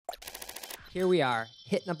Here we are,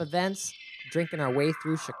 hitting up events, drinking our way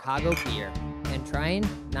through Chicago beer, and trying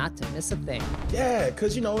not to miss a thing. Yeah,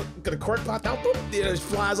 because, the cork popped out, it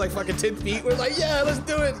flies like fucking 10 feet. We're like, yeah, let's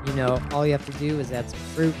do it. You know, all you have to do is add some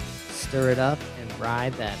fruit, stir it up, and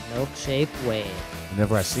ride that milkshake wave.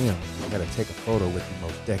 Whenever I see him, I gotta take a photo with the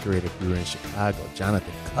most decorated brewer in Chicago,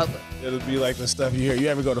 Jonathan Cutler. It'll be like the stuff you hear. You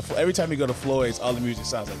ever go to, every time you go to Floyd's, all the music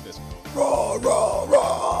sounds like this. Raw, raw,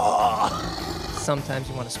 raw. Sometimes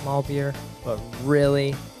you want a small beer, but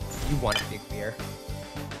really, you want a big beer.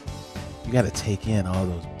 You gotta take in all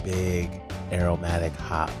those big aromatic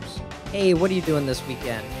hops. Hey, what are you doing this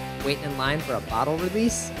weekend? Waiting in line for a bottle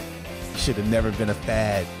release? Should have never been a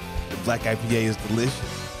fad. The black IPA is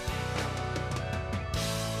delicious.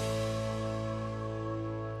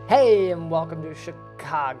 Hey, and welcome to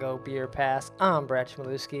Chicago Beer Pass. I'm Brad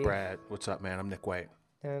Chmielewski. Brad, what's up, man? I'm Nik White.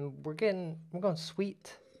 And we're going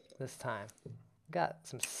sweet this time. We got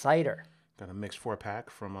some cider. Got a mixed 4-pack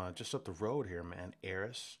from just up the road here, man.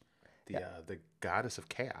 Eris, the goddess of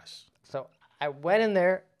chaos. So I went in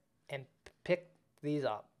there and picked these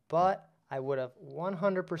up, but I would have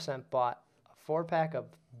 100% bought a 4-pack of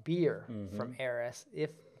beer from Eris if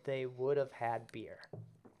they would have had beer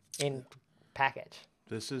in package.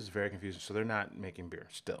 This is very confusing. So they're not making beer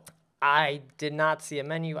still. I did not see a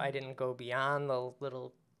menu. I didn't go beyond the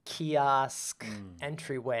little kiosk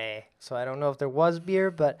entryway. So I don't know if there was beer,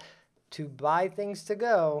 but to buy things to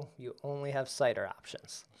go, you only have cider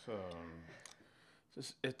options. So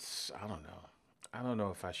I don't know. I don't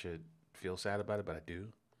know if I should feel sad about it, but I do.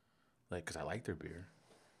 Like, because I like their beer.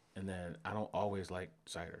 And then I don't always like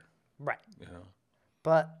cider. Right. You know?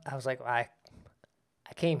 But I was like, I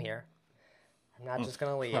came here. I'm not just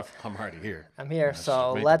going to leave. I'm already here. I'm here, Let's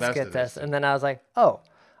so make the let's best get of this. this. And then I was like, oh,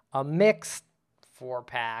 a mixed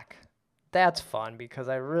 4-pack. That's fun because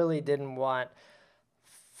I really didn't want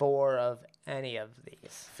 4 of any of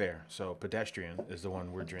these. Fair. So Pedestrian is the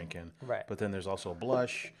one we're drinking. Right. But then there's also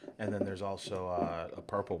Blush, and then there's also a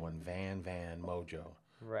purple one, Van Mojo.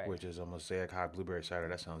 Right. Which is a Mosaic Hot Blueberry Cider.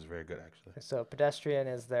 That sounds very good, actually. So Pedestrian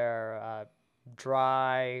is their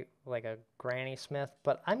dry, like a Granny Smith,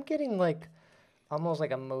 but I'm getting like almost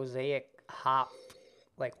like a Mosaic hop,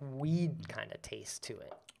 like weed kind of taste to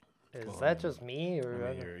it. Is that just me? Or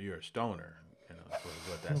I mean, you're a stoner, is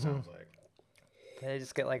what that sounds like. I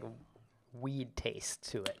just get like weed taste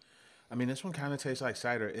to it. I mean, this one kind of tastes like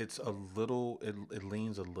cider. It's a little, it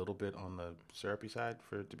leans a little bit on the syrupy side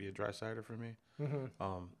for it to be a dry cider for me.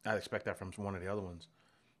 I'd expect that from one of the other ones.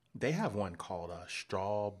 They have one called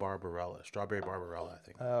Strawberry Barbarella, I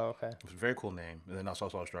think. Oh, okay. It's a very cool name. And then also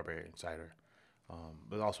strawberry and cider.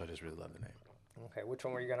 But also, I just really love the name. Okay, which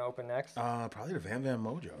one were you going to open next? Probably the Van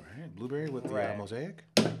Mojo, right? Blueberry with the Right. Mosaic.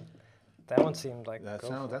 That one seemed like That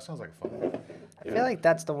sounds like a fun one. I feel like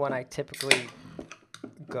that's the one I typically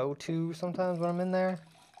go to sometimes when I'm in there.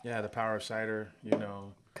 Yeah, the power of cider,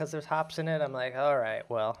 Because there's hops in it. I'm like, all right,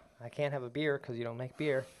 well, I can't have a beer because you don't make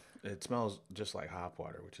beer. It smells just like hop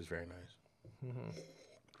water, which is very nice.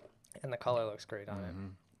 And the color looks great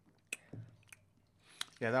on it.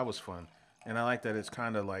 Yeah, that was fun. And I like that it's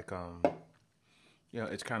kind of like,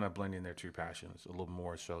 it's kind of blending their two passions a little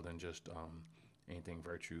more so than just anything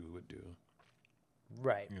Virtue would do.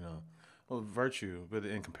 Right. Well, Virtue, but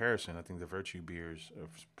in comparison, I think the Virtue beers,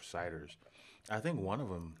 ciders, I think one of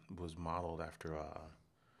them was modeled after,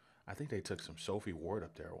 I think they took some Sophie Ward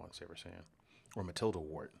up there once, they were saying, or Matilda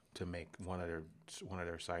Ward to make one of their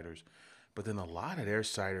ciders. But then a lot of their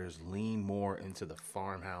ciders lean more into the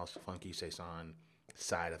farmhouse, funky saison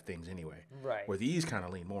side of things anyway. Right. Where these kind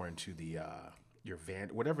of lean more into the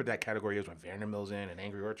whatever that category is when Vandermill's in and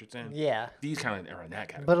Angry Orchard's in. Yeah. These kind of are in that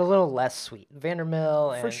category. But a little less sweet.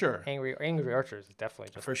 Vandermill and For sure. Angry Orchard is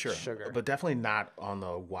definitely just For sure. sugar. But definitely not on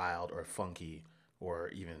the wild or funky or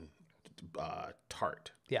even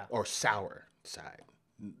tart. Yeah. Or sour side.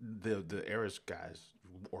 The Eris guys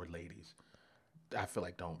or ladies, I feel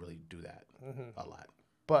like don't really do that a lot.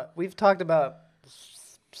 But we've talked about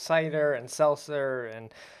cider and seltzer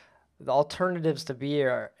and the alternatives to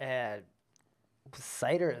beer, and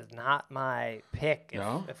cider is not my pick.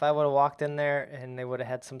 No? If I would have walked in there and they would have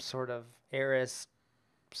had some sort of Eris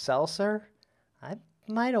seltzer, I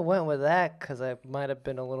might have went with that because I might have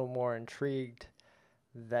been a little more intrigued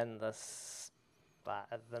than the cider.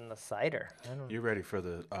 I don't know. You're ready for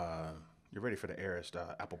the Eris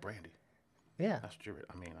apple brandy. Yeah, That's what you're.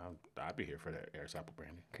 I mean, I'd be here for the Eris apple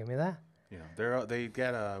brandy. give me that. They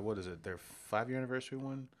got what is it? Their 5-year anniversary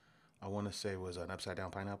one. I want to say was an upside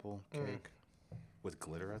down pineapple cake with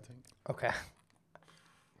glitter. I think. Okay.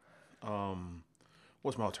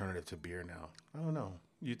 What's my alternative to beer now? I don't know.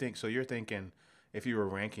 You think so? You're thinking if you were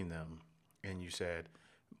ranking them, and you said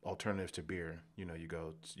alternatives to beer, you know, you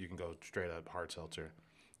can go straight up hard seltzer,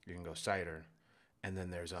 you can go cider, and then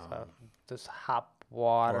there's Just hop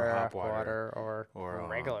water, hop water, or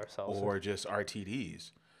regular seltzer. or just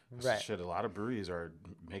RTDs. Right. Shit, a lot of breweries are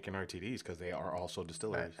making RTDs because they are also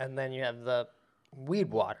distilleries. And then you have the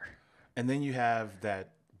weed water. And then you have that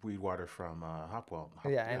weed water from Hopwell.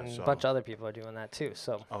 And a bunch of other people are doing that too.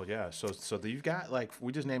 So. Oh yeah, so you've got like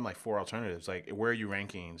we just named like 4 alternatives. Like where are you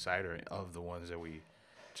ranking cider of the ones that we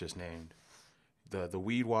just named? The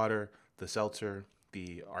weed water, the seltzer,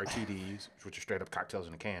 the RTDs, which are straight up cocktails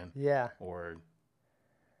in a can. Yeah. Or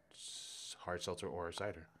hard seltzer or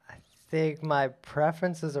cider. I think my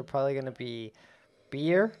preferences are probably going to be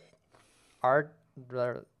beer,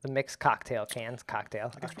 the mixed cocktail cans,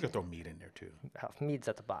 cocktail. I guess we could throw mead in there too. Oh, mead's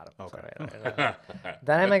at the bottom. Okay.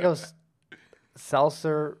 Then I might go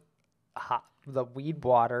seltzer, the weed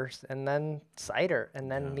waters, and then cider,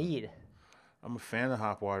 and then mead. I'm a fan of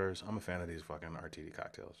hop waters. I'm a fan of these fucking RTD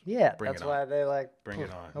cocktails. Yeah, that's why they like. Bring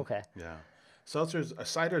it on. Okay. Yeah.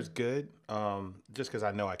 Cider's good, just because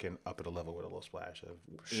I know I can up it a level with a little splash of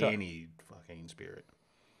any fucking spirit.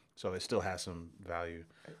 So it still has some value.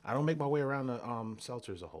 I don't make my way around the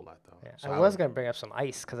seltzers a whole lot, though. Yeah. So I was going to bring up some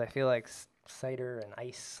ice, because I feel like cider and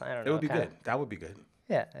ice, I don't know. It would be good. That would be good.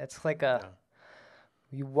 Yeah, it's like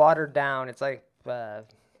you water down. It's like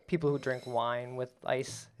people who drink wine with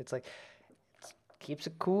ice. It's like, it keeps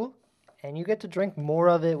it cool. And you get to drink more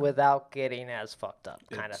of it without getting as fucked up,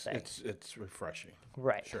 kind of thing. It's refreshing.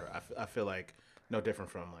 Right. Sure. I feel like no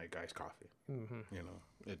different from like iced coffee. Mm-hmm. You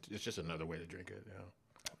know, it's just another way to drink it. You know.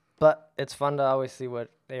 But it's fun to always see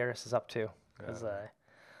what Eris is up to, because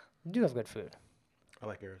you do have good food. I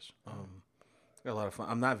like Eris. Got a lot of fun.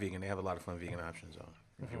 I'm not vegan. They have a lot of fun vegan options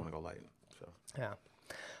if you want to go light. So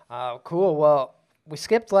yeah. Cool. Well, we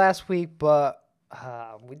skipped last week, but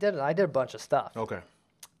I did a bunch of stuff. Okay.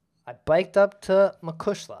 I biked up to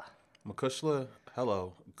McCushla.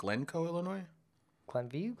 Hello. Glencoe, Illinois?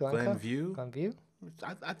 Glenview? Glenview?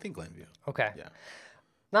 I think Glenview. Okay. Yeah.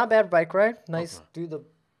 Not a bad bike ride. Nice. Okay. Do the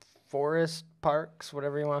forest parks,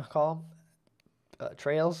 whatever you want to call them,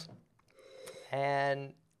 trails.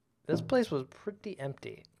 And this place was pretty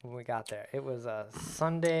empty when we got there. It was a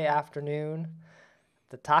Sunday afternoon.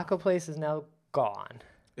 The taco place is now gone.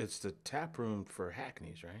 It's the tap room for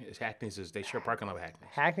Hackney's, right? They share parking lot with Hackney's.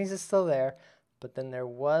 Hackney's is still there, but then there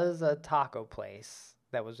was a taco place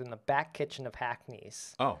that was in the back kitchen of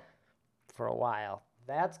Hackney's. Oh. For a while.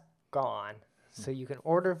 That's gone. So you can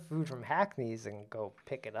order food from Hackney's and go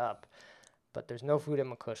pick it up, but there's no food at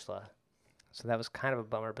McCushla. So that was kind of a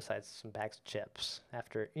bummer besides some bags of chips.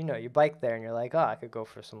 After, you bike there and you're like, oh, I could go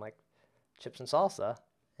for some like chips and salsa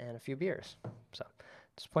and a few beers. So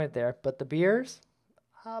disappointed there, but the beers,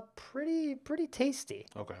 pretty tasty.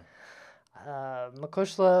 Okay.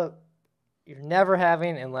 McCushla, you're never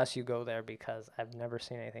having unless you go there, because I've never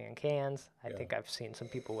seen anything in cans. I think I've seen some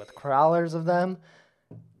people with crawlers of them,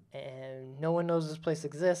 and no one knows this place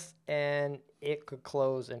exists, and it could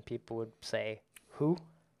close and people would say, who?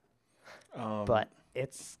 But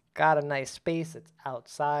it's got a nice space. It's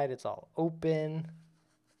outside. It's all open,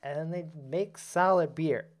 and they make solid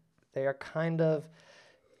beer. They are kind of,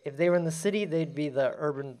 if they were in the city, they'd be the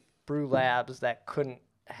urban brew labs that couldn't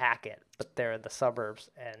hack it, but they're in the suburbs,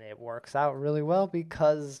 and it works out really well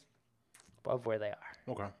because of where they are.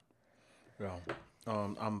 Okay. Yeah.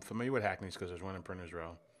 I'm familiar with Hackney's because there's one in Printers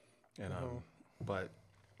Row, and but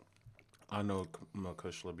I know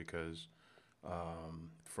McCushla because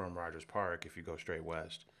from Rogers Park, if you go straight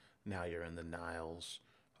west, now you're in the Niles,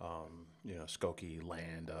 Skokie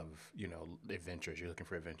land of, adventures. You're looking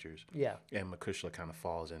for adventures. Yeah. And McCushla kind of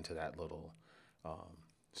falls into that little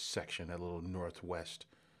section, that little northwest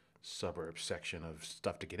suburb section of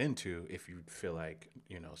stuff to get into if you feel like,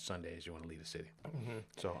 Sundays you want to leave the city. Mm-hmm.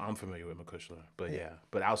 So I'm familiar with McCushla. But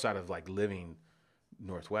but outside of like living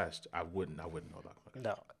northwest, I wouldn't know about McCushla.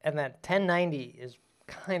 No. And that 1090 is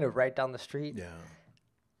kind of right down the street. Yeah.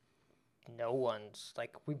 No one's,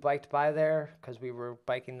 like, we biked by there because we were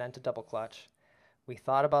biking then to Double Clutch. We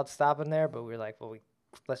thought about stopping there, but we were like, well,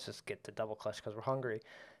 let's just get to Double Clutch because we're hungry.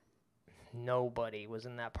 Nobody was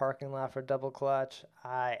in that parking lot for Double Clutch.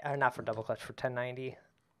 Not for Double Clutch, for 1090.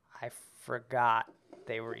 I forgot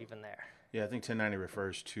they were even there. Yeah, I think 1090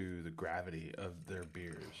 refers to the gravity of their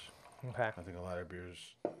beers. Okay. I think a lot of beers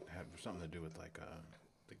have something to do with like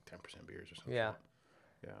 10% beers or something. Yeah.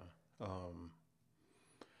 Yeah.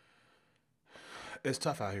 It's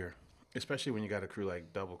tough out here, especially when you got a crew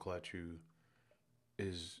like Double Clutch who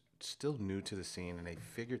is still new to the scene and they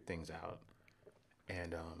figured things out.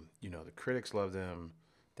 And the critics love them.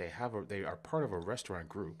 They are part of a restaurant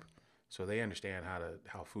group, So they understand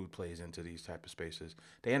how food plays into these type of spaces.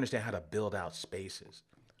 They understand how to build out spaces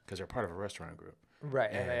because they're part of a restaurant group.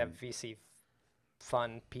 Right, and they have VC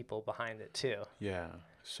fund people behind it too. Yeah.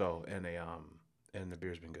 So and the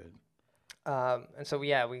beer's been good. And so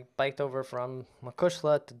we biked over from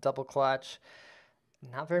Makushla to Double Clutch.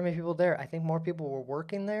 Not very many people there. I think more people were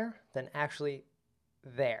working there than actually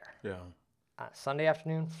there. Yeah. Sunday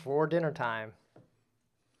afternoon for dinner time,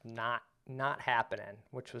 not happening,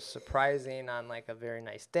 which was surprising on like a very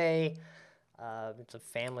nice day. It's a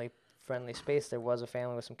family-friendly space. There was a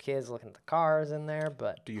family with some kids looking at the cars in there,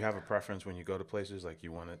 but... Do you have a preference when you go to places? Like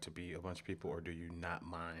you want it to be a bunch of people, or do you not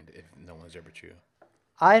mind if no one's there but you?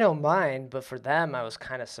 I don't mind, but for them, I was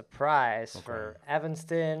kind of surprised. Okay. For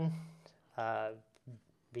Evanston,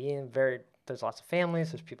 there's lots of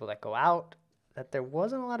families, there's people that go out, that there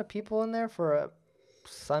wasn't a lot of people in there for a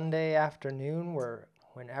Sunday afternoon where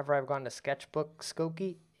whenever I've gone to Sketchbook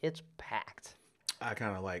Skokie, it's packed. I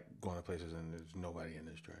kind of like going to places and there's nobody in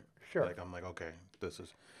this joint. Sure. Like I'm like, okay, this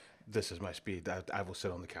is my speed. I will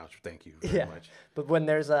sit on the couch. Thank you very much. But when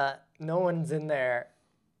there's no one's in there,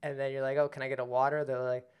 and then you're like, oh, can I get a water? They're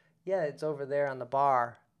like, yeah, it's over there on the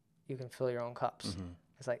bar. You can fill your own cups. Mm-hmm.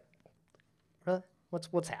 It's like, really?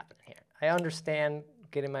 What's happening here? I understand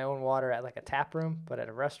getting my own water at like a tap room, but at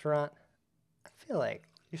a restaurant, I feel like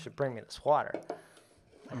you should bring me this water.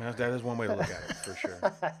 I mean, that is one way to look at it for sure.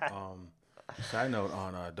 Side note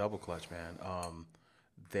on Double Clutch, man.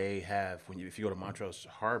 They have if you go to Montrose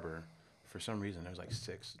Harbor, for some reason there's like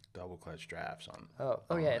 6 Double Clutch drafts on.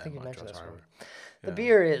 Oh yeah, I think you mentioned this one. Yeah. The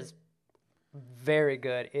beer is very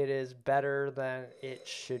good. It is better than it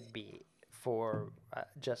should be for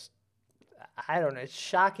I don't know. It's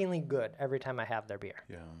shockingly good every time I have their beer.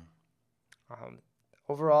 Yeah.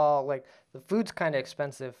 Overall, like the food's kind of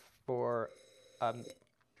expensive for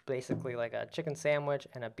basically like a chicken sandwich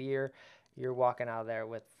and a beer. You're walking out of there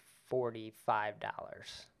with $45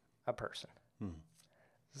 a person.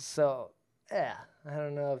 So, yeah, I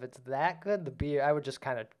don't know if it's that good. The beer, I would just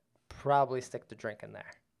kind of probably stick to drinking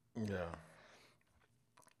there. Yeah.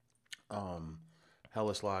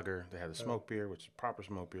 Hellas Lager. They had a smoked beer, which is proper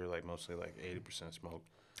smoked beer, like mostly like 80% smoked.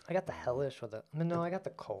 I got the Hellish I got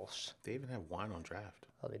the Kolsch. They even have wine on draft.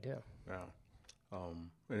 Oh, they do? Yeah. And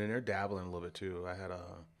then they're dabbling a little bit too. I had a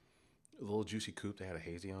little Juicy Coupe. They had a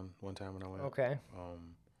hazy on one time when I went. Okay.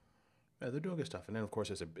 Yeah, they're doing good stuff. And then, of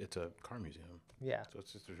course, it's a car museum. Yeah. So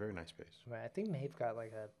it's just a very nice space. Right. I think they've got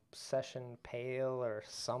like a session pale or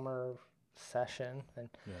summer session. And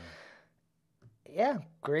yeah,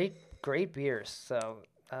 great beers. So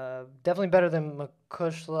definitely better than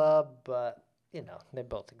Makushla, but, they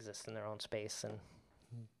both exist in their own space, and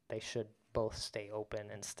they should both stay open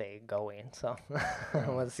and stay going. So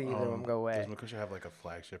let's see either of them go away. Does Makushla have like a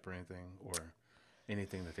flagship or anything, or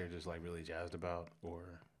anything that they're just like really jazzed about,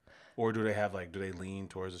 or do they lean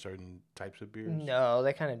towards a certain types of beers? No,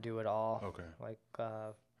 they kind of do it all. Okay. Like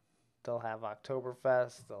they'll have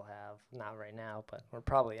Oktoberfest. They'll have, not right now, but we're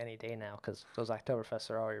probably any day now because those Oktoberfests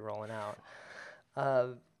are already rolling out.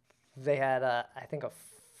 They had I think a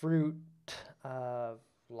fruit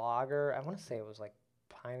lager. I want to say it was like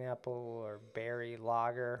pineapple or berry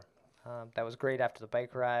lager. That was great after the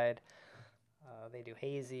bike ride. They do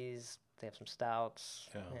hazies. They have some stouts.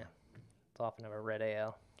 Yeah. It's often have a red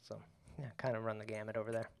ale. So, kind of run the gamut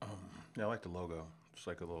over there. I like the logo. It's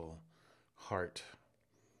like a little heart.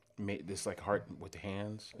 This like heart with the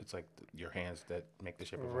hands. It's like your hands that make the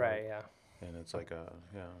shape of a heart. Right, yeah. And it's like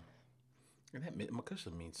And that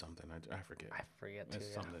Makushla means something. I forget. I forget too.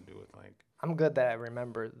 It's something to do with like. I'm good that I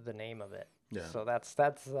remember the name of it. Yeah. So that's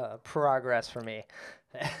progress for me.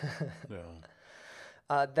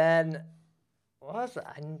 Yeah. Then, I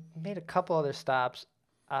made a couple other stops.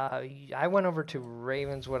 I went over to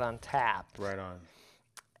Ravenswood on tap. Right on.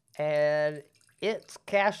 And it's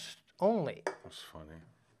cash only. That's funny.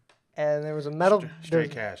 And there was a metal...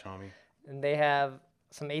 Straight cash, homie. And they have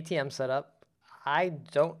some ATM set up. I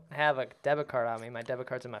don't have a debit card on me. My debit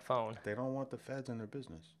card's in my phone. They don't want the feds in their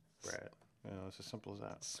business, Brad. It's as simple as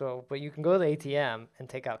that. So, but you can go to the ATM and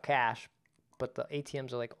take out cash, but the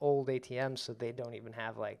ATMs are like old ATMs, so they don't even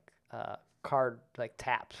have like card like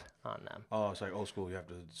taps on them. Oh, it's like old school. You have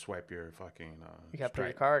to swipe your fucking. You got to put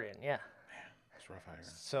your card in, yeah. Man, it's rough out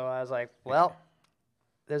here. So I was like, well,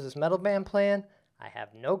 there's this metal band playing. I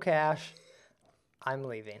have no cash. I'm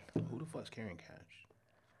leaving. Who the fuck's carrying cash?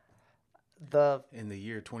 In the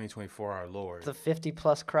year 2024, our Lord. The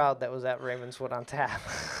 50+ crowd that was at Ravenswood on tap.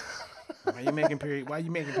 Why are you making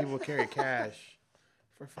people carry cash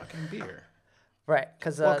for fucking beer? Right,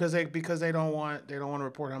 because they don't want to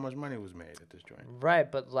report how much money was made at this joint.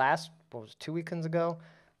 Right, but 2 weekends ago,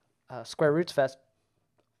 Square Roots Fest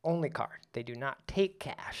only card. They do not take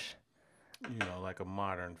cash. You know, like a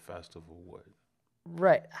modern festival would.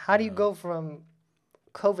 Right. How do you go from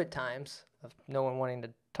COVID times of no one wanting to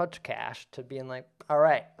touch cash to being like, all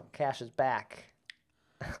right, cash is back?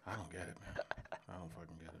 I don't get it, man. I don't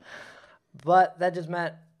fucking get it. But that just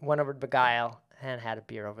meant went over to Beguile and had a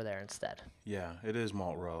beer over there instead. Yeah, it is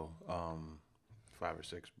Malt Row. 5 or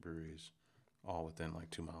 6 breweries, all within like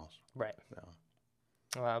 2 miles. Right.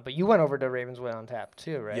 Yeah. But you went over to Ravenswood on Tap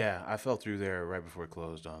too, right? Yeah, I fell through there right before it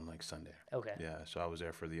closed on like Sunday. Okay. Yeah, so I was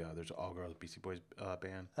there for the there's an all girls Beastie Boys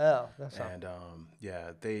band. Oh, that's all. And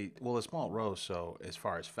yeah, it's Malt Row, so as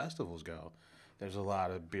far as festivals go, there's a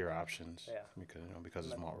lot of beer options. Yeah. Because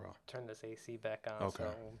it's Malt Row. Turn this AC back on, Okay.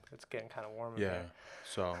 so it's getting kind of warm in Yeah. there.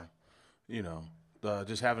 So,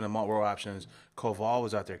 just having the Malt Row options. Koval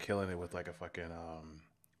was out there killing it with like a fucking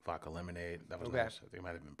vodka lemonade. That was nice. I think it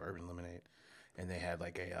might have been bourbon lemonade. And they had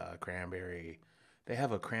like a cranberry. They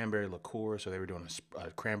have a cranberry liqueur, so they were doing a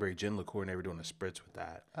cranberry gin liqueur, and they were doing a spritz with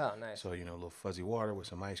that. Oh, nice. So, a little fuzzy water with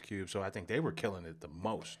some ice cubes. So I think they were killing it the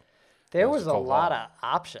most. There was was a a Koval. lot of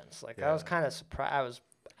options. Like I was Yeah. kind of surprised.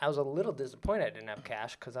 I was a little disappointed I didn't have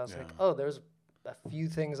cash because I was like, oh, there's a few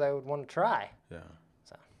things I would want to try. Yeah.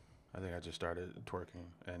 So. I think I just started twerking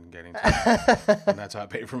and getting tipped, and that's how I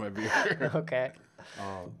paid for my beer. Okay.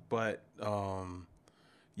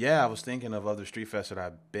 Yeah, I was thinking of other street fests that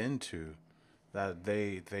I've been to, that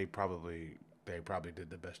they probably did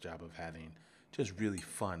the best job of having just really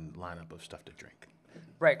fun lineup of stuff to drink.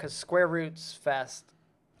 Right, because Square Roots Fest,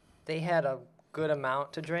 they had a good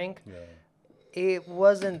amount to drink. Yeah. It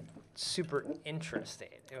wasn't super interesting.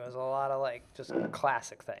 It was a lot of like just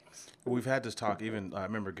classic things. We've had this talk. Even I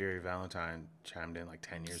remember Gary Valentine chimed in like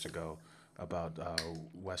 10 years ago about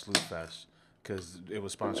West Loop Fest because it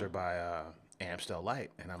was sponsored by Amstel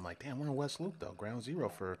Light, and I'm like, damn, we're in West Loop though, ground zero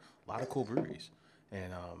for a lot of cool breweries.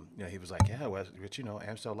 And he was like, yeah, but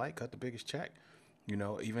Amstel Light cut the biggest check.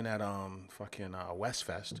 Even at fucking West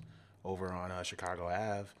Fest over on Chicago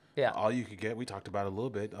Ave. Yeah. All you could get, we talked about it a little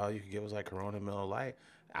bit. All you could get was like Corona Miller Lite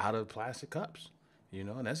out of plastic cups.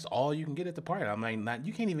 And that's all you can get at the party. I'm like,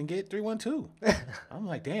 you can't even get 312. I'm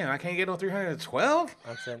like, damn, I can't get no 312.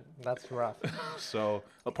 That's it. That's rough. So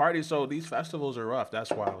these festivals are rough.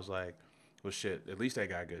 That's why I was like, well, shit. At least they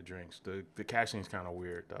got good drinks. The cashing's kind of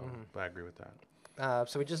weird though, but I agree with that.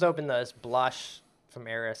 So we just opened this blush from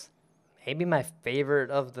Eris. Maybe my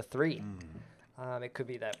favorite of the three. It could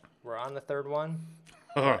be that we're on the third one.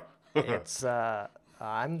 It's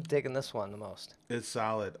I'm digging this one the most. It's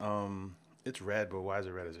solid. It's red, but why is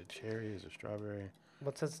it red? Is it cherry? Is it strawberry?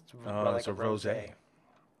 What's this? It's a rosé.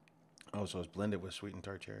 Oh, so it's blended with sweet and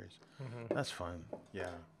tart cherries. That's fun. Yeah.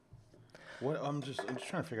 I'm just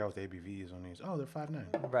trying to figure out what the ABV is on these. Oh, they're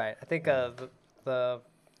 5.9. Right. I think the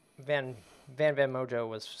Van Mojo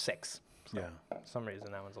was 6. So Yeah. For some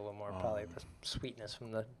reason that one's a little more probably the sweetness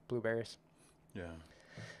from the blueberries. Yeah.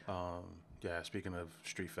 Yeah. Speaking of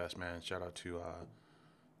Street Fest, man, shout out to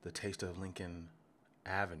the Taste of Lincoln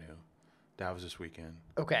Avenue. That was this weekend.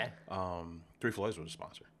 Okay. Three Floyds was a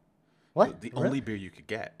sponsor. What? The only beer you could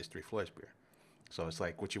get is Three Floyds beer. So it's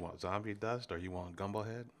like, what you want, Zombie Dust, or you want Gumbo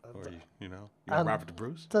Head, or you want Robert the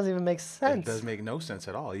Bruce? Doesn't even make sense. It does make no sense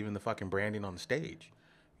at all. Even the fucking branding on the stage,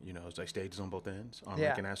 it's like stages on both ends on Yeah.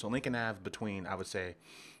 Lincoln Ave. So Lincoln Ave between, I would say,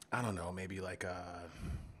 I don't know, maybe like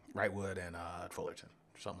Wrightwood and Fullerton,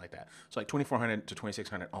 something like that. So like 2,400 to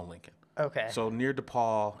 2,600 on Lincoln. Okay. So near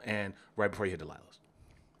DePaul and right before you hit Delilah's.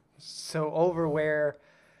 So over where,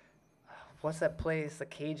 what's that place? The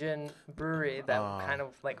Cajun Brewery that kind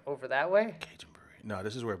of like over that way? Cajun Brewery. No,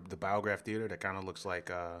 this is where the Biograph Theater that kind of looks like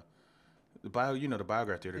the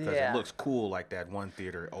Biograph Theater because Yeah. it looks cool like that one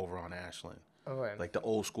theater over on Ashland. Okay. Like the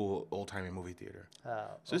old school, old timey movie theater. Oh,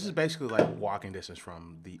 So this is basically like walking distance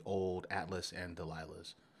from the old Atlas and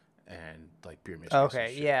Delilah's and like Beer Mistress. okay.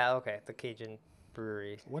 and shit. Yeah. Okay. The Cajun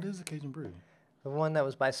Brewery, What is the Cajun Brewery? the one that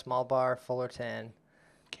was by Small Bar Fullerton,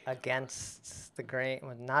 against the grain.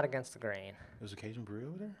 Well, not against the grain. There's a Cajun Brewery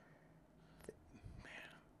over there?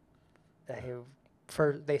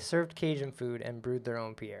 They served Cajun food and brewed their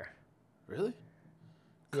own beer. Really?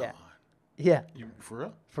 Yeah. Come on. Yeah. You for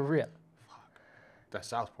real? For real. That's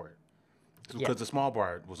Southport. Because Yeah. the small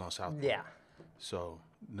bar was on Southport. Yeah. So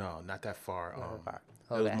no, not that far. far.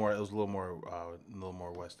 It was Okay. more. It was a little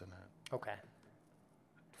more west than that. Okay.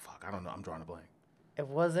 Fuck, I don't know. I'm drawing a blank. It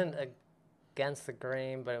wasn't against the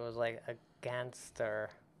grain, but it was like against or.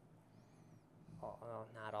 Oh,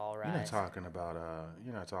 not all right. You're not talking about.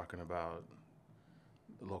 You're not talking about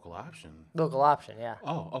the local option. Local option, yeah.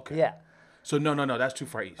 Oh, okay. Yeah. So no, that's too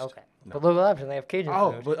far east. Okay. No. But local option, they have Cajun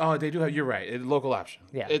food. But they do have. You're right. It's local option.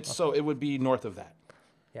 Yeah, So it would be north of that.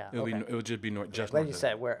 Yeah. It would just be north. Just Like north you of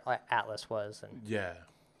said, where Atlas was. And Yeah.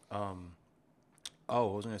 I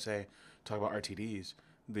was gonna say, talk about RTDs.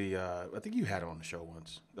 I think you had it on the show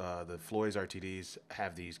once. The Floyd's RTDs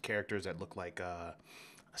have these characters that look like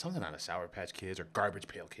something out of Sour Patch Kids or Garbage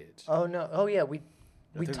Pail Kids. Oh no! Oh yeah, we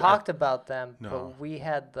think talked about them, No. but we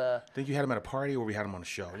had the. I think you had them at a party or we had them on the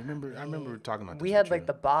show. You remember? I remember talking about this. We had with like you.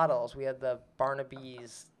 the bottles. We had the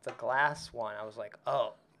Barnaby's, the glass one. I was like,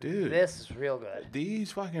 oh, Dude, this is real good.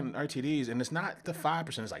 these fucking RTDs, and it's not the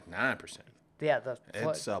 5%, it's like 9%. Yeah,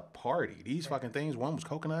 It's a party. These fucking things, one was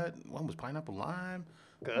coconut, one was pineapple lime.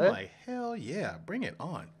 Good. I'm like, hell yeah, bring it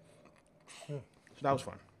on. So that was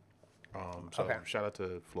fun. Okay. Shout out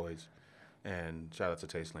to Floyd's and shout out to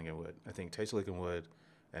Taste Lincolnwood. I think Taste Lincolnwood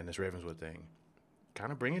and this Ravenswood thing,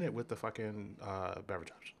 kind of bringing it with the fucking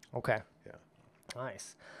beverage option. Okay. Yeah.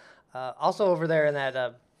 Nice. Also over there in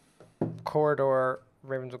that corridor,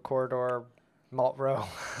 Ravenswood corridor, Malt Row,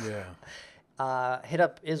 Yeah. hit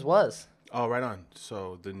up Was. Oh, right on.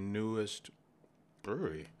 So the newest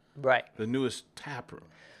brewery, Right. the newest tap room.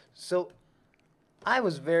 So I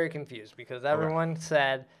was very confused because everyone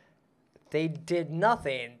said they did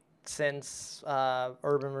nothing since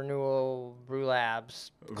Urban Renewal Brew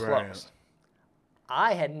Labs closed. Right.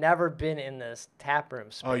 I had never been in this tap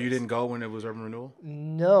room space. Oh, you didn't go when it was Urban Renewal?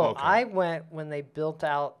 No, Okay. I went when they built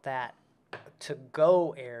out that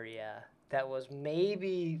to-go area that was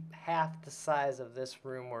maybe half the size of this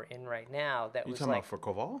room we're in right now. That You was talking like about for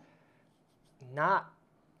Koval? not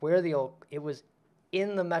where the old. It was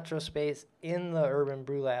in the metro space, in the Urban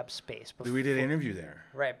Brew Lab space. We did an interview there.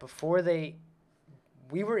 Right before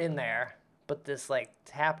we were in there, but this like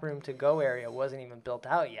tap room to go area wasn't even built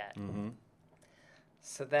out yet. Mm-hmm.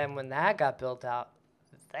 So then when that got built out,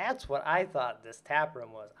 that's what I thought this tap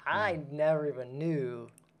room was. I never even knew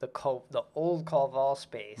the old Koval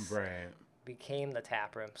space Right. became the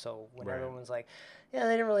tap room. So when Right. everyone was like, yeah,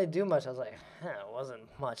 they didn't really do much, I was like, it wasn't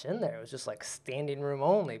much in there. It was just like standing room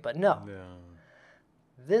only. But no, Yeah.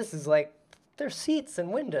 this is like there's seats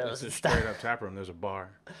and windows It's a and stuff. straight up tap room. There's a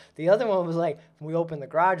bar. The other one was like, we open the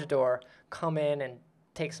garage door, come in and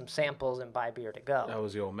take some samples and buy beer to go. That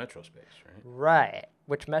was the old Metro space, right? Right.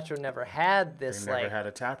 Which Metro never had They this never like had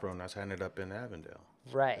a tap room. That's how it ended up in Avondale.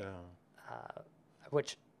 right. Yeah.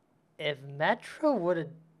 Which if Metro would have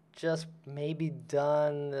just maybe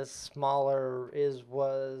done this smaller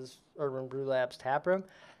was Urban Brew Labs tap room,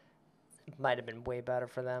 it might have been way better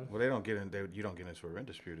for them. Well, they don't get in. You don't get into a rent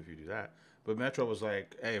dispute if you do that. But Metro was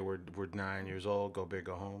like, "Hey, we're 9 years old. Go big,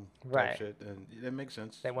 go home." Type Right. Shit, and it makes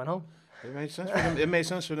sense. They went home. It made sense for them. It made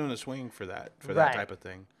sense for them to swing for that Right. type of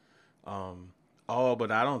thing.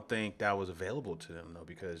 But I don't think that was available to them though,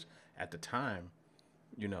 because at the time,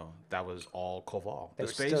 that was all Koval. They were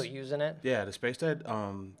still using it. Yeah, the space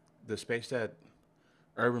that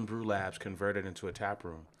Urban Brew Labs converted into a tap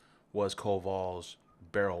room was Koval's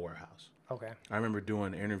barrel warehouse. Okay. I remember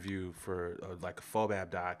doing an interview for like a Fobab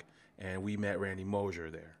doc, and we met Randy Mosier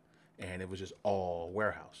there, and it was just all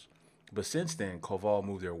warehouse. But since then, Koval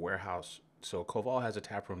moved their warehouse. So Koval has a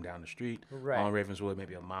tap room down the street Right. on Ravenswood,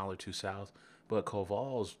 maybe a mile or two south. But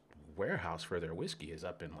Koval's warehouse for their whiskey is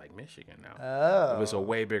up in like Michigan now. Oh. It was a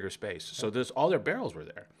way bigger space. So all their barrels were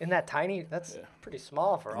there. Isn't that tiny? That's pretty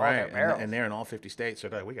small for all Right, their barrels. and they're in all 50 states, so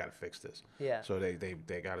they're like, we got to fix this. Yeah. So they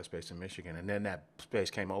got a space in Michigan, and then that space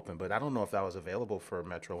came open, but I don't know if that was available for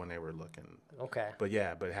Metro when they were looking. Okay. But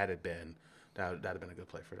had it been, that'd have been a good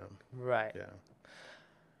play for them. Right. Yeah.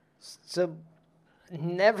 So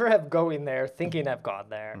never have going there, thinking I've gone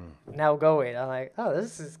there. Now going, I'm like, oh,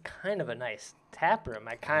 this is kind of a nice tap room.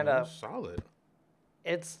 I kind of, Solid.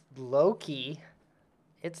 it's low key,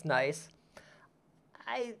 it's nice.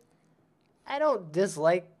 I don't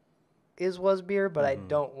dislike Was beer, but I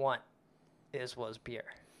don't want Was beer.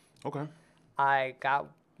 Okay. I got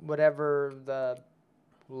whatever the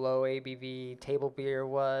low ABV table beer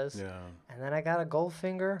was, Yeah. and then I got a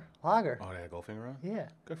Goldfinger lager. Oh, they had Goldfinger on? Yeah.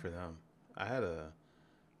 Good for them.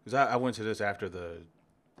 Because I went to this after the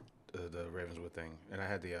Ravenswood thing, and I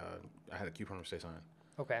had a cucumber taste on.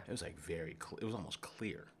 Okay. It was like it was almost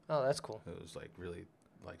clear. Oh, that's cool. It was like really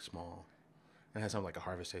like small. And it had something like a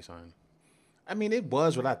harvest taste on. I mean, it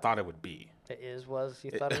was what I thought it would be. Was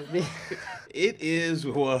you thought it would be?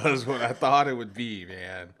 Was what I thought it would be,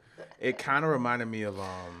 man. It kind of reminded me of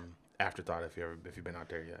Afterthought. If you've been out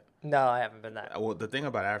there yet. No, I haven't been that. Well, the thing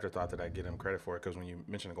about Afterthought that I give them credit for, because when you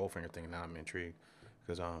mentioned the Goldfinger thing, now I'm intrigued,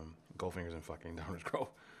 because Goldfinger's in fucking Downers Grove.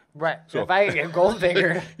 Right. So- If I get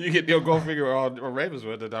Goldfinger, You get your Goldfinger or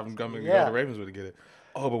Ravenswood, that I'm coming to Yeah. Ravenswood to get it.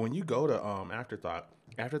 Oh, but when you go to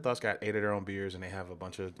Afterthought's got 8 of their own beers, and they have a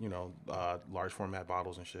bunch of large format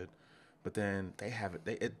bottles and shit. But then they have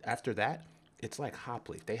after that, it's like Hop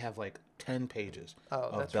Leaf. They have like 10 pages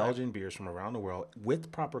of Belgian beers from around the world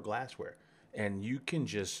with proper glassware, and you can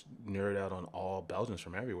just nerd out on all Belgians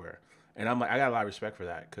from everywhere. And I'm like, I got a lot of respect for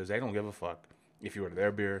that because they don't give a fuck if you order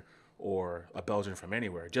their beer or a Belgian from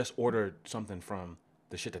anywhere. Just order something from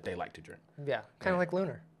the shit that they like to drink. Yeah, kind of like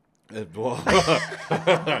Lunar. Well,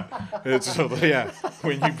 yeah,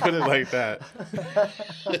 when you put it like that.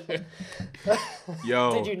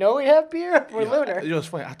 Yo. Did you know we have beer? We're Lunar. It's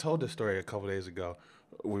funny. I told this story a couple days ago.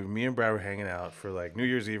 Me and Brad were hanging out for like New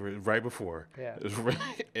Year's Eve right before. Yeah.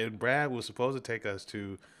 And Brad was supposed to take us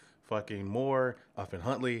to fucking Moore up in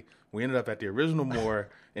Huntley. We ended up at the original Moore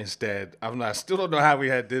instead. I still don't know how we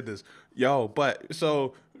did this. Yo, but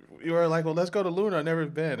so you were like, well, let's go to Lunar. I've never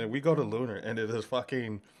been. And we go to Lunar, and it is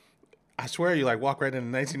fucking... I swear you like walk right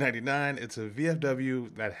into 1999. It's a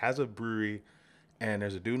VFW that has a brewery, and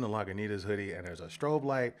there's a dude in a Lagunitas hoodie, and there's a strobe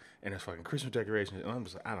light, and there's fucking Christmas decorations. And I'm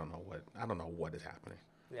just like, I don't know what is happening.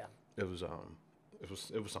 Yeah. It was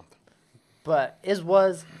something. But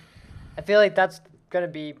I feel like that's gonna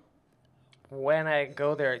be when I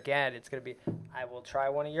go there again. It's gonna be I will try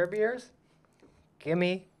one of your beers. Give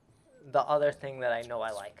me the other thing that I know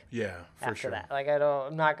I like. Yeah, for sure. After that, like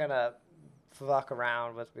I'm not gonna fuck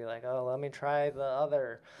around with be like, oh, let me try the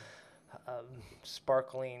other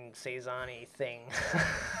sparkling saison-y thing.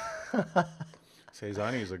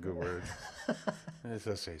 Saison-y is a good word. It's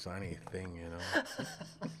a saison-y thing, you know.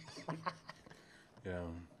 Yeah.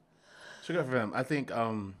 So good for them. I think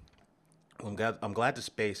I'm glad the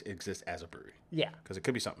space exists as a brewery. Yeah. Because it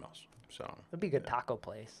could be something else. So it'd be a good taco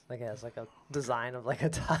place. Like it has like a design of like a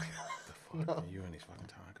taco. The fuck you and these fucking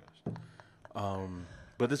tacos.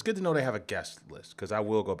 But it's good to know they have a guest list because I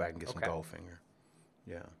will go back and get some Goldfinger.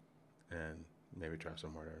 Yeah. And maybe try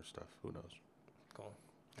some more other stuff. Who knows? Cool.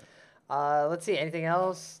 Let's see. Anything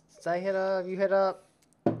else I hit up? You hit up?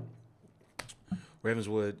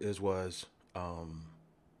 Ravenswood was. I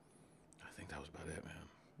think that was about it, man.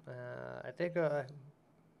 I think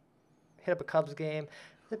hit up a Cubs game.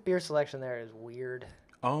 The beer selection there is weird.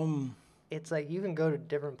 It's like you can go to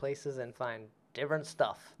different places and find different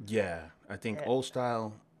stuff. Yeah, I think old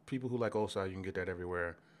style. People who like old style, you can get that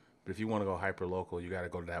everywhere. But if you want to go hyper local, you got to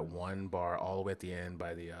go to that one bar all the way at the end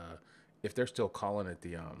by the. If they're still calling it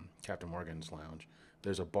the Captain Morgan's Lounge,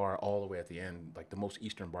 there's a bar all the way at the end, like the most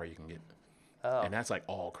eastern bar you can get. Oh. And that's like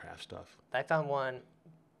all craft stuff. I found one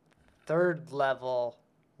third level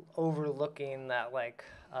overlooking that like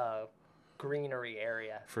greenery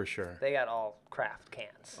area. For sure. They got all craft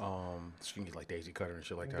cans. So you can get like Daisy Cutter and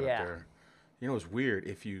shit like that up there. You know what's weird?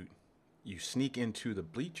 If you sneak into the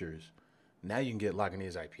bleachers, now you can get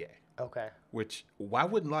Lagunitas IPA. Okay. Which, why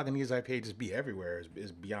wouldn't Lagunitas IPA just be everywhere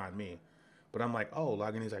is beyond me. But I'm like, oh,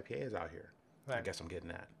 Lagunitas IPA is out here. Right. I guess I'm getting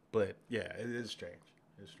that. But yeah, it is strange.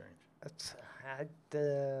 It's strange. It's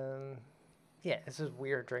just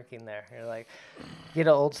weird drinking there. You're like, get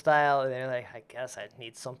an old style, and they're like, I guess I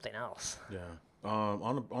need something else. Yeah.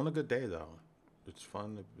 On a good day though, it's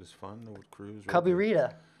fun. It's fun to cruise. Cubby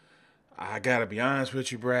Rita. I gotta be honest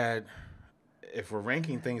with you, Brad. If we're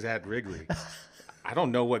ranking things at Wrigley, I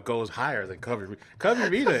don't know what goes higher than Cubby Rita. Cubby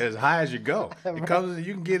Rita is high as you go. It comes.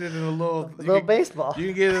 You can get it in a little baseball. You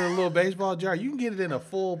can get it in a little baseball jar. You can get it in a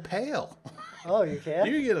full pail. Oh, you can?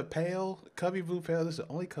 You can get a pail, Cubby Blue pail. This is the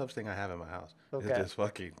only Cubs thing I have in my house. Okay. It's this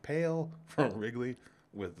fucking pail from Wrigley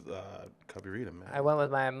with Cubby Rita, man. I went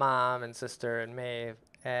with my mom and sister and Maeve,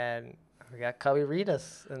 and we got Cubby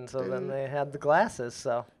Ritas, and so then they had the glasses,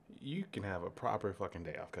 so. You can have a proper fucking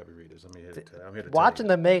day off Cubby Ritas. I'm here to watching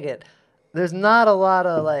them make it, there's not a lot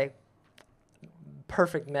of, like,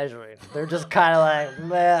 perfect measuring. They're just kind of like,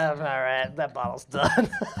 man, all right, that bottle's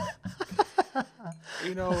done.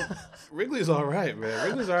 You know, Wrigley's all right, man.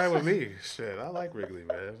 Wrigley's all right with me. Shit, I like Wrigley,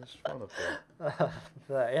 man. It's fun up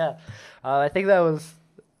there. Yeah. I think that was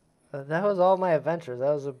all my adventures.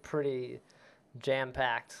 That was a pretty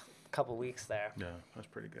jam-packed couple weeks there. Yeah, that's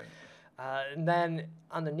pretty good. And then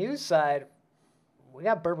on the news side, we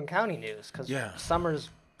got Bourbon County news because summer's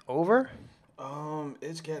over.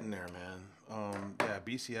 It's getting there, man.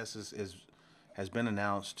 BCS has been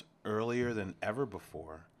announced earlier than ever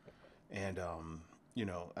before. And,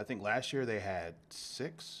 I think last year they had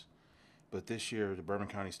 6, but this year the Bourbon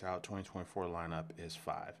County Style 2024 lineup is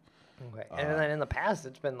 5. Okay. And then in the past,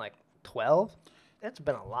 it's been like 12. It's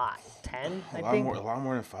been a lot. 10, I think. A lot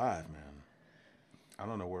more than 5, man. I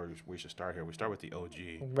don't know where we should start here. We start with the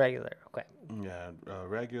OG. Regular, okay. Yeah,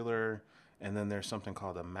 regular. And then there's something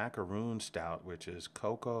called a macaroon stout, which is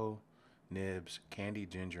cocoa, nibs, candy,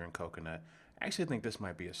 ginger, and coconut. I actually think this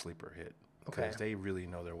might be a sleeper hit because they really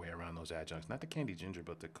know their way around those adjuncts. Not the candy ginger,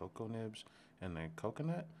 but the cocoa nibs and the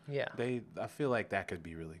coconut. Yeah. I feel like that could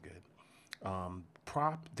be really good.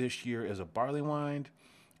 Prop this year is a barley wine.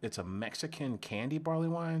 It's a Mexican candy barley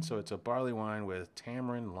wine. So it's a barley wine with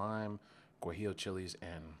tamarind, lime, guajillo chilies,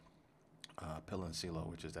 and piloncillo,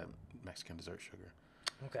 which is that Mexican dessert sugar.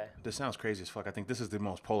 Okay. This sounds crazy as fuck. I think this is the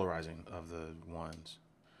most polarizing of the ones.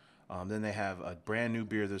 Then they have a brand new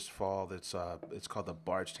beer this fall that's it's called the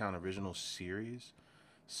Bardstown Original Series.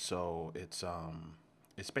 So it's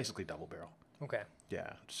basically double barrel. Okay.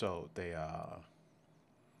 Yeah. So they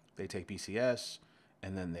take BCS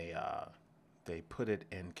and then they put it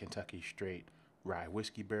in Kentucky straight rye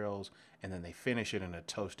whiskey barrels, and then they finish it in a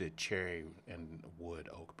toasted cherry and wood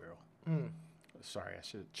oak barrel. Sorry, I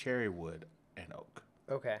said cherry wood and oak.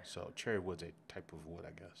 Okay. So cherry wood's a type of wood,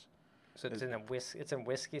 I guess. So it's in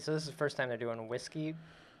whiskey. So this is the first time they're doing whiskey.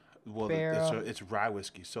 Well, barrel. it's rye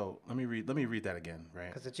whiskey. So let me read that again,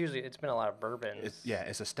 right? Because it's been a lot of bourbons.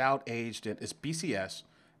 It's a stout it's BCS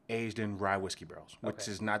aged in rye whiskey barrels, which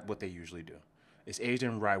is not what they usually do. It's aged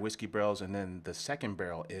in rye whiskey barrels, and then the second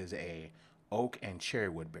barrel is a oak and cherry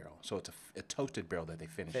wood barrel. So it's a toasted barrel that they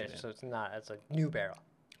finish it in. So it's a new barrel.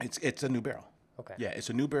 It's a new barrel. Okay. Yeah, it's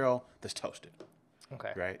a new barrel that's toasted.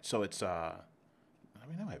 Okay. Right. So it's I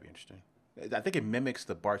mean, that might be interesting. I think it mimics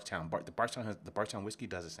the Bardstown. The Bardstown whiskey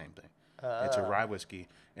does the same thing. It's a rye whiskey,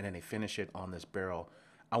 and then they finish it on this barrel.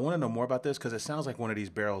 I want to know more about this because it sounds like one of these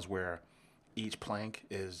barrels where each plank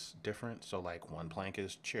is different. So like one plank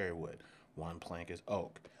is cherry wood, one plank is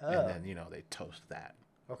oak, and then they toast that.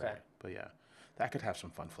 Okay. Right? But yeah, that could have some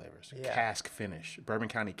fun flavors. Yeah. Cask finish, Bourbon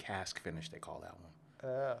County cask finish, they call that one.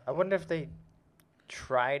 I wonder if they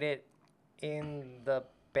tried it in the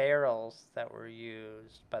barrels that were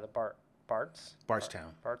used by the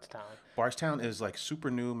Bardstown. Bardstown. Bardstown is like super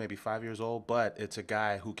new, maybe 5 years old, but it's a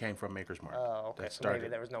guy who came from Maker's Mark. Oh, okay. That So maybe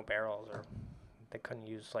started. there was no barrels, or they couldn't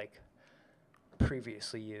use like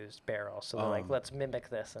previously used barrels. So they're like, let's mimic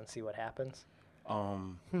this and see what happens.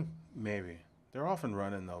 Maybe. They're often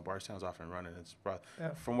running though. Bardstown's often running. It's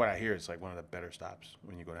from what I hear, it's like one of the better stops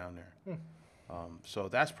when you go down there. So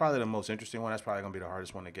that's probably the most interesting one. That's probably gonna be the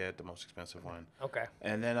hardest one to get, the most expensive one. Okay.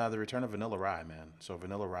 And then the return of Vanilla Rye, man. So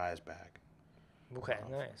Vanilla Rye is back. Okay.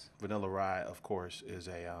 Nice. Vanilla Rye, of course, is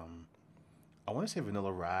a. I want to say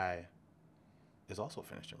Vanilla Rye is also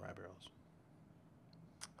finished in rye barrels.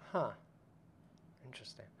 Huh.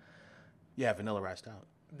 Interesting. Yeah, Vanilla Rye stout.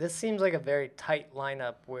 This seems like a very tight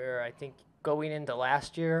lineup where I think going into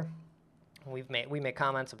last year, we made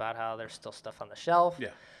comments about how there's still stuff on the shelf.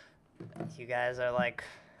 Yeah. You guys are like,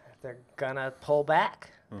 they're gonna pull back,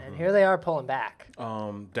 and here they are pulling back.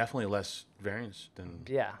 Definitely less variance than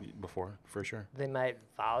before, for sure.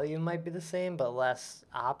 Volume might be the same, but less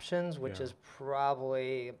options, which is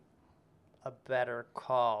probably a better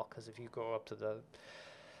call. Because if you go up to the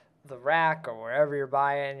rack or wherever you're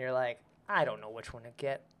buying, you're like, I don't know which one to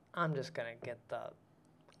get. I'm just gonna get the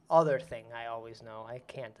other thing I always know. I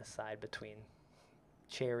can't decide between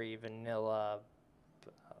cherry, vanilla,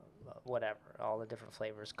 whatever, all the different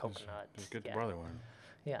flavors, coconut. Just get the barley wine.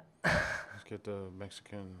 Yeah. Let's get the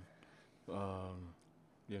Mexican,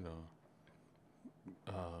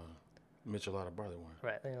 michelada barley wine.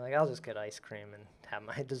 Right. And you're like, I'll just get ice cream and have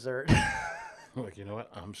my dessert. Like, you know what?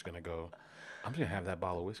 I'm just gonna have that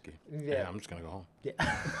bottle of whiskey. Yeah. And I'm just gonna go home. Yeah.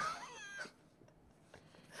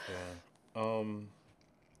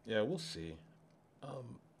 Yeah, we'll see.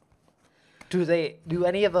 Do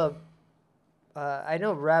any of the? I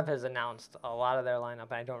know Rev has announced a lot of their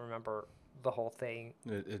lineup. I don't remember the whole thing.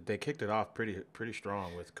 They kicked it off pretty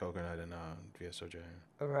strong with coconut and VSOJ.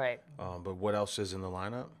 Right. But what else is in the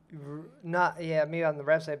lineup? Maybe on the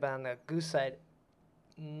Rev side, but on the Goose side,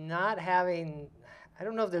 not having. I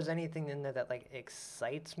don't know if there's anything in there that like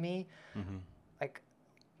excites me. Mm-hmm. Like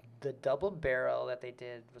the double barrel that they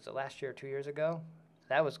did, was it last year or 2 years ago?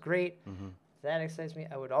 That was great. Mm-hmm. That excites me.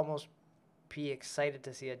 I would almost be excited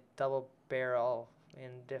to see a double barrel in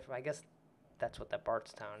different. I guess that's what that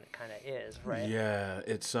Bardstown kind of is, right? Yeah,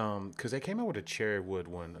 it's because they came out with a cherry wood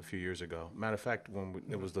one a few years ago. Matter of fact,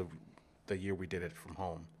 it was the year we did it from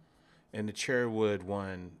home, and the cherry wood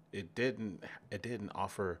one, it didn't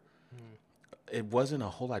offer. It wasn't a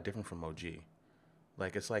whole lot different from OG.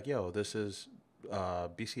 Like it's like, yo, this is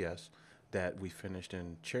BCS that we finished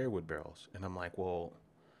in cherry wood barrels, and I'm like, well,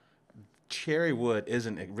 cherry wood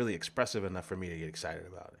isn't really expressive enough for me to get excited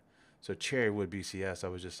about it. So cherry wood BCS, I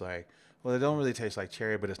was just like, Well, it don't really taste like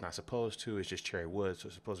cherry, but it's not supposed to. It's just cherry wood, so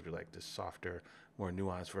it's supposed to be like this softer, more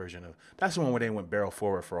nuanced version of. That's the one where they went barrel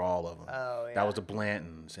forward for all of them. Oh, yeah. That was the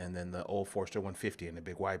Blantons, and then the Old Forester 150 in the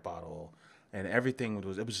big white bottle, and everything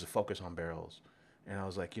was. It was just a focus on barrels, and I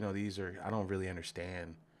was like, these are. I don't really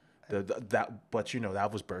understand that, but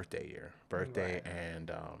that was birthday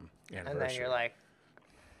and anniversary. And then you're like,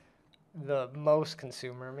 the most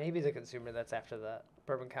consumer, maybe the consumer that's after the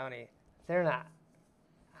Bourbon County,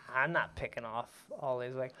 I'm not picking off all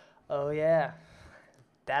these like, oh yeah,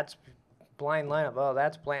 that's blind lineup. Oh,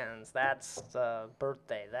 that's Blanton's. That's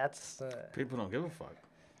birthday. That's people don't give a fuck,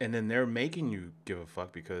 and then they're making you give a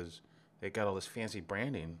fuck because they got all this fancy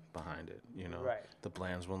branding behind it. Right. The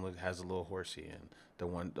Bland's one has a little horsey, and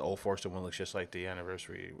the Old Forester one looks just like the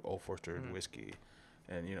anniversary Old Forester whiskey,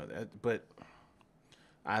 and that. But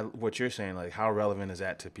what you're saying, like, how relevant is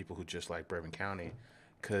that to people who just like Bourbon County?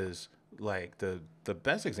 Because like the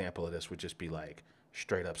best example of this would just be like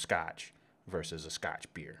straight up Scotch versus a Scotch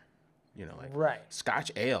beer. right.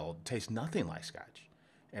 Scotch ale tastes nothing like Scotch,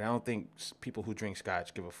 and I don't think people who drink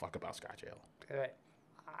Scotch give a fuck about Scotch ale. Right.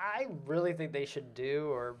 I really think they should do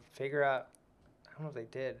or figure out. I don't know if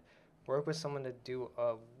they did work with someone to do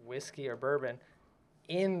a whiskey or bourbon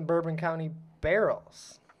in Bourbon County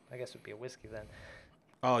barrels. I guess it would be a whiskey then.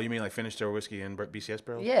 Oh, you mean like finish their whiskey in BCS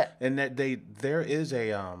barrels? Yeah. And that there is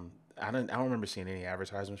a I don't remember seeing any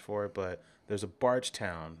advertisements for it, but there's a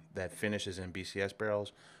Bardstown that finishes in BCS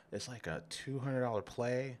barrels. It's like a $200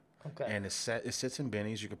 play. Okay. And it sits in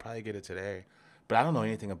Benny's. You could probably get it today, but I don't know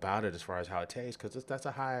anything about it as far as how it tastes because that's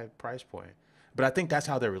a high price point. But I think that's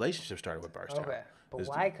how their relationship started with Bardstown. Okay. But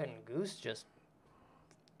why couldn't Goose just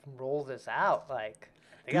roll this out? Like,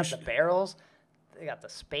 they got the barrels, they got the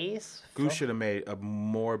space. Goose should have made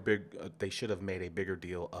they should have made a bigger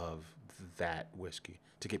deal of that whiskey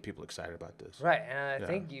to get people excited about this. Right, and I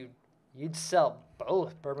think you'd sell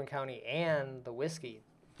both Bourbon County and the whiskey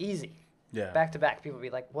easy. Yeah. Back to back, people would be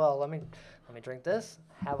like, well, let me drink this,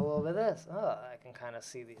 have a little bit of this. Oh, I can kind of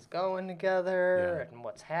see these going together and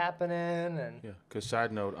what's happening. And yeah, because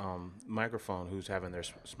side note, Microphone, who's having their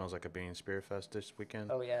Smells Like a Bean Spirit Fest this weekend.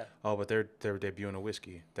 Oh, yeah. Oh, but they're debuting a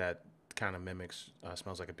whiskey that kind of mimics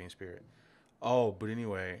Smells Like a Bean Spirit. Oh, but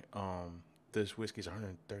anyway, this whiskey's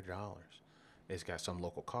 $130. It's got some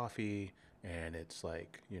local coffee, and it's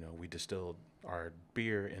like, we distilled our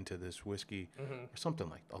beer into this whiskey or something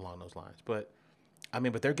like along those lines. But I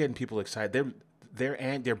mean, but they're getting people excited.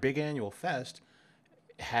 Their big annual fest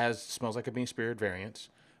smells like a bean spirit variants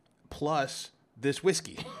plus this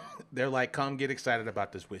whiskey. They're like, come get excited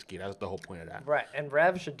about this whiskey. That's the whole point of that. Right, and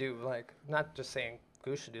Rev should do, like, not just saying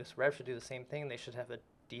Goose should do this, Rev should do the same thing. They should have a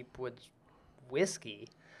Deep Woods whiskey.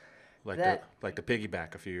 Like the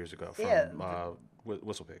piggyback a few years ago from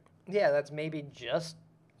Whistle Pig. Yeah, that's maybe just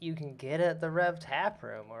you can get at the Rev tap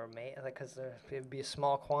room, or because it'd be a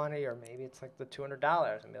small quantity, or maybe it's like the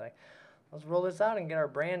 $200 and be like, let's roll this out and get our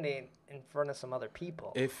branding in front of some other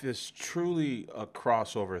people. If it's truly a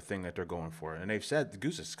crossover thing that they're going for, and they've said, the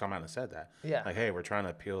Goose has come out and said that. Yeah. Like, hey, we're trying to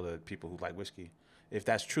appeal to people who like whiskey. If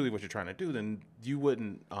that's truly what you're trying to do, then you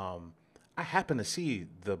wouldn't. I happened to see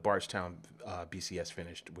the Bardstown BCS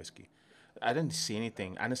finished whiskey. I didn't see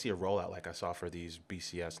anything. I didn't see a rollout like I saw for these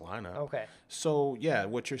BCS lineup. Okay. So yeah,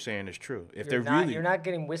 what you're saying is true. If you're they're not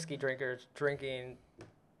getting whiskey drinkers drinking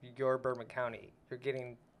your Bourbon County. You're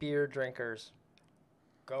getting beer drinkers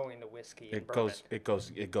going to whiskey. It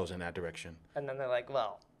goes in that direction. And then they're like,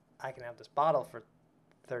 well, I can have this bottle for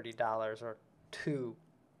 $30 or 2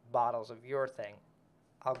 bottles of your thing.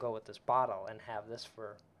 I'll go with this bottle and have this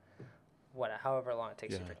for however long it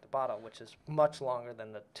takes to drink the bottle, which is much longer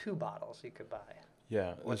than the 2 bottles you could buy.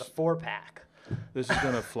 Yeah. Or the 4-pack. This is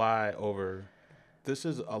gonna fly over. This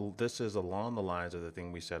is along the lines of the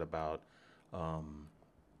thing we said about,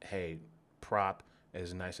 hey, prop,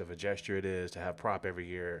 as nice of a gesture it is to have prop every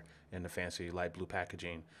year in the fancy light blue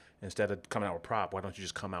packaging. Instead of coming out with prop, why don't you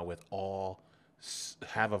just come out with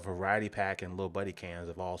have a variety pack in little buddy cans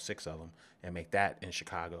of all 6 of them and make that in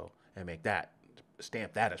Chicago and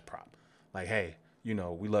stamp that as prop. Like, hey,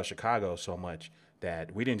 we love Chicago so much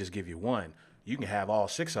that we didn't just give you one. You can have all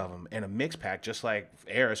 6 of them in a mix pack, just like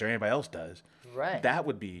Eris or anybody else does. Right. That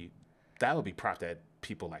would be prop that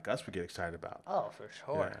people like us would get excited about. Oh, for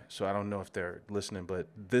sure. Yeah. So I don't know if they're listening, but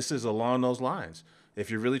this is along those lines. If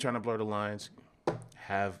you're really trying to blur the lines,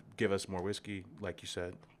 give us more whiskey, like you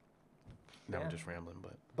said. Now we're just rambling,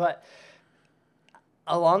 But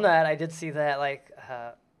along that, I did see that, like,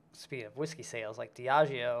 speaking of whiskey sales, like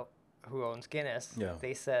Diageo, who owns Guinness,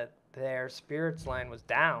 they said their spirits line was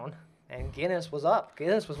down and Guinness was up.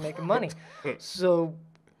 Guinness was making money. So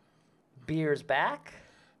beer's back?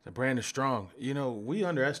 The brand is strong. You know, we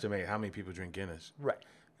underestimate how many people drink Guinness. Right.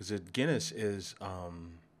 Because Guinness is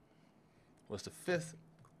what's the 5th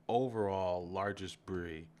overall largest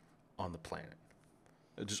brewery on the planet,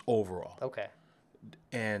 just overall. Okay.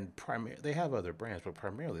 And they have other brands, but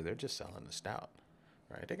primarily they're just selling the stout,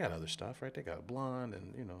 right? They got other stuff, right? They got a blonde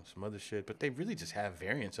and some other shit, but they really just have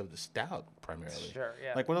variants of the stout primarily. Sure,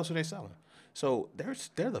 yeah. Like what else are they selling? So they're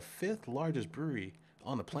the 5th largest brewery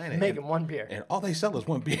on the planet, Making one beer, and all they sell is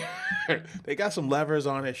one beer. They got some levers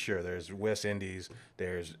on it, sure. There's West Indies,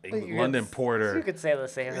 there's London Porter. You could say the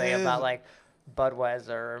same thing about like Budweiser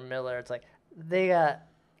or Miller. It's like they got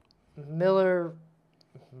Miller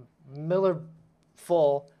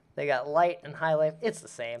full. They got light and high life. It's the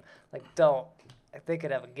same. Like if they could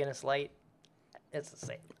have a Guinness light, it's the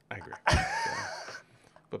same. I agree. Yeah.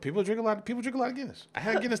 But people drink a lot of Guinness. I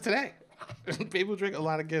had Guinness today. People drink a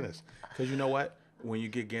lot of Guinness because you know what? When you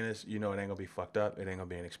get Guinness, it ain't gonna be fucked up. It ain't gonna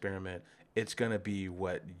be an experiment. It's gonna be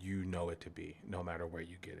what you know it to be, no matter where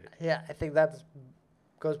you get it. Yeah, I think that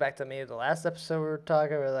goes back to maybe the last episode we were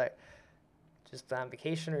talking. We're like, just on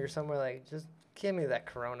vacation or you're somewhere, like, just give me that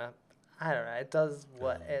Corona. I don't know. It does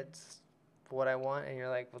it's what I want, and you're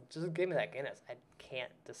like, well, just give me that Guinness. I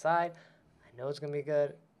can't decide. I know it's gonna be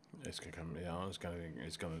good. It's gonna come.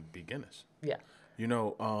 It's gonna be Guinness. Yeah.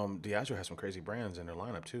 Diageo has some crazy brands in their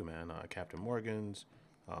lineup too, man. Captain Morgan's,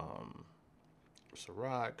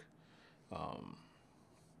 Ciroc,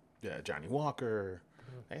 Johnny Walker.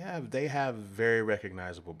 They have very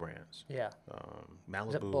recognizable brands. Yeah. Malibu.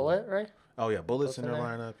 Is it Bullet, right? Oh yeah, Bullet's in their there?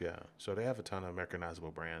 lineup. Yeah, so they have a ton of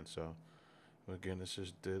recognizable brands. So, Guinness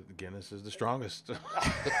is the strongest.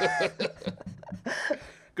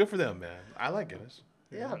 Good for them, man. I like Guinness.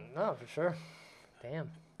 Yeah, no, for sure.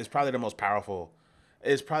 Damn. It's probably the most powerful.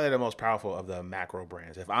 It's probably the most powerful of the macro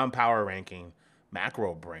brands. If I'm power ranking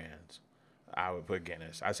macro brands, I would put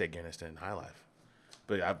Guinness. I'd say Guinness then High Life.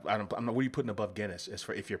 But I'm not. What are you putting above Guinness? As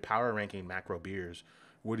for if you're power ranking macro beers,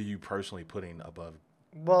 what are you personally putting above?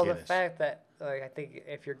 Well, Guinness? the fact that I think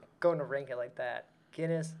if you're going to rank it like that,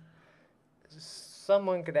 Guinness,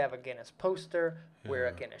 someone could have a Guinness poster, wear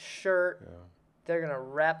a Guinness shirt. Yeah. They're gonna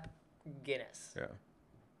rep Guinness. Yeah.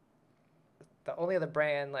 The only other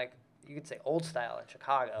brand, like you could say Old Style in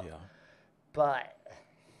Chicago, Yeah. but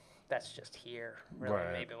that's just here, really,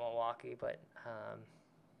 Right. maybe Milwaukee. But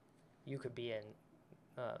you could be in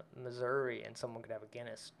Missouri and someone could have a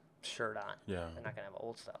Guinness shirt on. Yeah. They're not gonna have an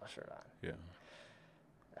Old Style shirt on. Yeah.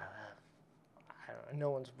 I don't know. No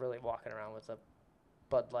one's really walking around with a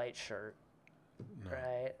Bud Light shirt, No.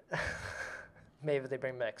 right? Maybe they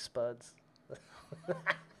bring back Spuds.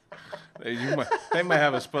 They might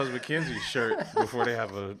have a Spuds McKenzie shirt before they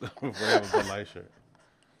have a Bud Light shirt.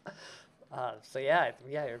 So yeah,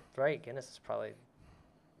 you're right. Guinness is probably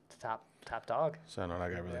the top dog. So I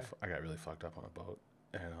got really fucked up on a boat,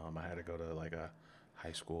 and I had to go to like a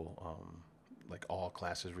high school like all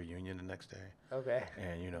classes reunion the next day. Okay.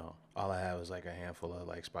 And all I had was like a handful of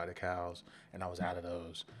like spotted cows, and I was out of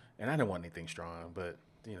those, and I didn't want anything strong, but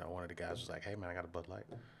one of the guys was like, "Hey man, I got a Bud Light,"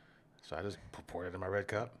 so I just poured it in my red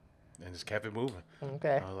cup and just kept it moving.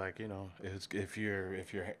 Okay. I was like, if you're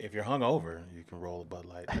hungover, you can roll a Bud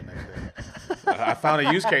Light the next day. I found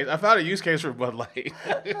a use case. For Bud Light.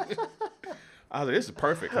 I was like, this is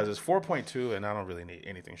perfect because it's 4.2, and I don't really need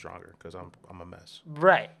anything stronger because I'm a mess.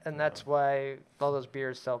 Right, and that's why all those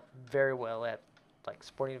beers sell very well at like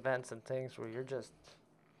sporting events and things where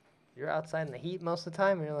you're outside in the heat most of the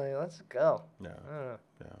time, and you're like, let's go. Yeah.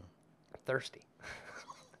 Yeah. Thirsty.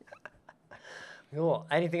 Cool.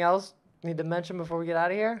 Anything else need to mention before we get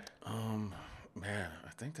out of here? Man, I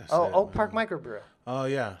think that's Oh, it, Oak man. Park Microbrew. Oh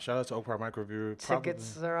yeah, shout out to Oak Park Microbrew.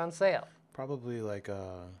 Tickets are on sale. Probably like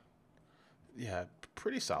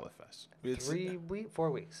pretty solid fest. It's, 4 weeks.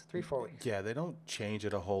 4 weeks. Yeah, they don't change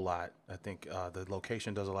it a whole lot. I think the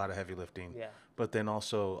location does a lot of heavy lifting. Yeah. But then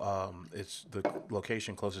also it's the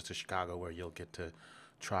location closest to Chicago where you'll get to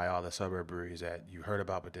try all the suburb breweries that you heard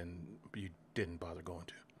about, but then you didn't bother going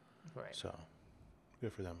to. Right. So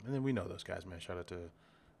good for them. And then we know those guys, man. Shout out to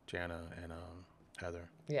Jana and Heather.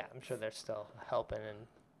 Yeah, I'm sure they're still helping and.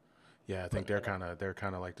 Yeah, I think they're kind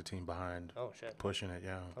of like the team behind Oh shit. pushing it.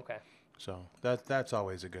 Yeah. Okay. So that's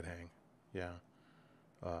always a good hang. Yeah.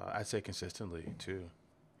 I'd say consistently too.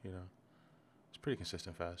 It's pretty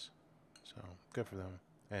consistent fest. So good for them,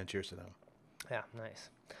 and cheers to them. Yeah, nice.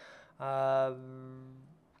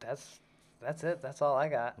 That's it. That's all I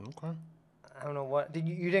got. Okay. I don't know what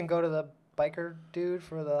you didn't go to the biker dude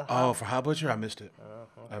for the. Oh, for Hot Butcher, I missed it. Oh,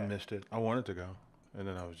 okay. I missed it. I wanted to go, and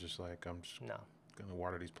then I was just like, I'm just No. gonna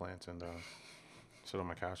water these plants and sit on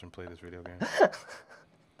my couch and play this video game.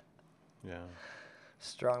 Yeah.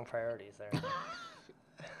 Strong priorities there.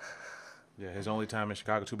 Yeah, his only time in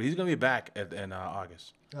Chicago too, but he's gonna be back in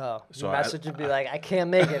August. Oh, So your message would be like, I can't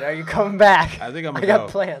make it. Are you coming back? I think I'm I gonna got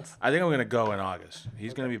go. plans. I think I'm gonna go in August.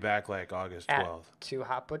 He's gonna be back like August 12th To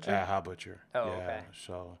Hot Butcher? at Hot Butcher. Oh, yeah, okay.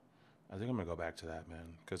 So I think I'm gonna go back to that, man,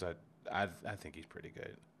 because I think he's pretty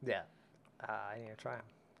good. Yeah. I need to try them.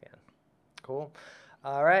 Yeah. Cool.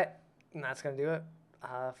 All right. And that's going to do it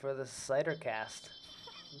for the Cider Cast.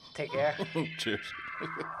 Take care. Cheers.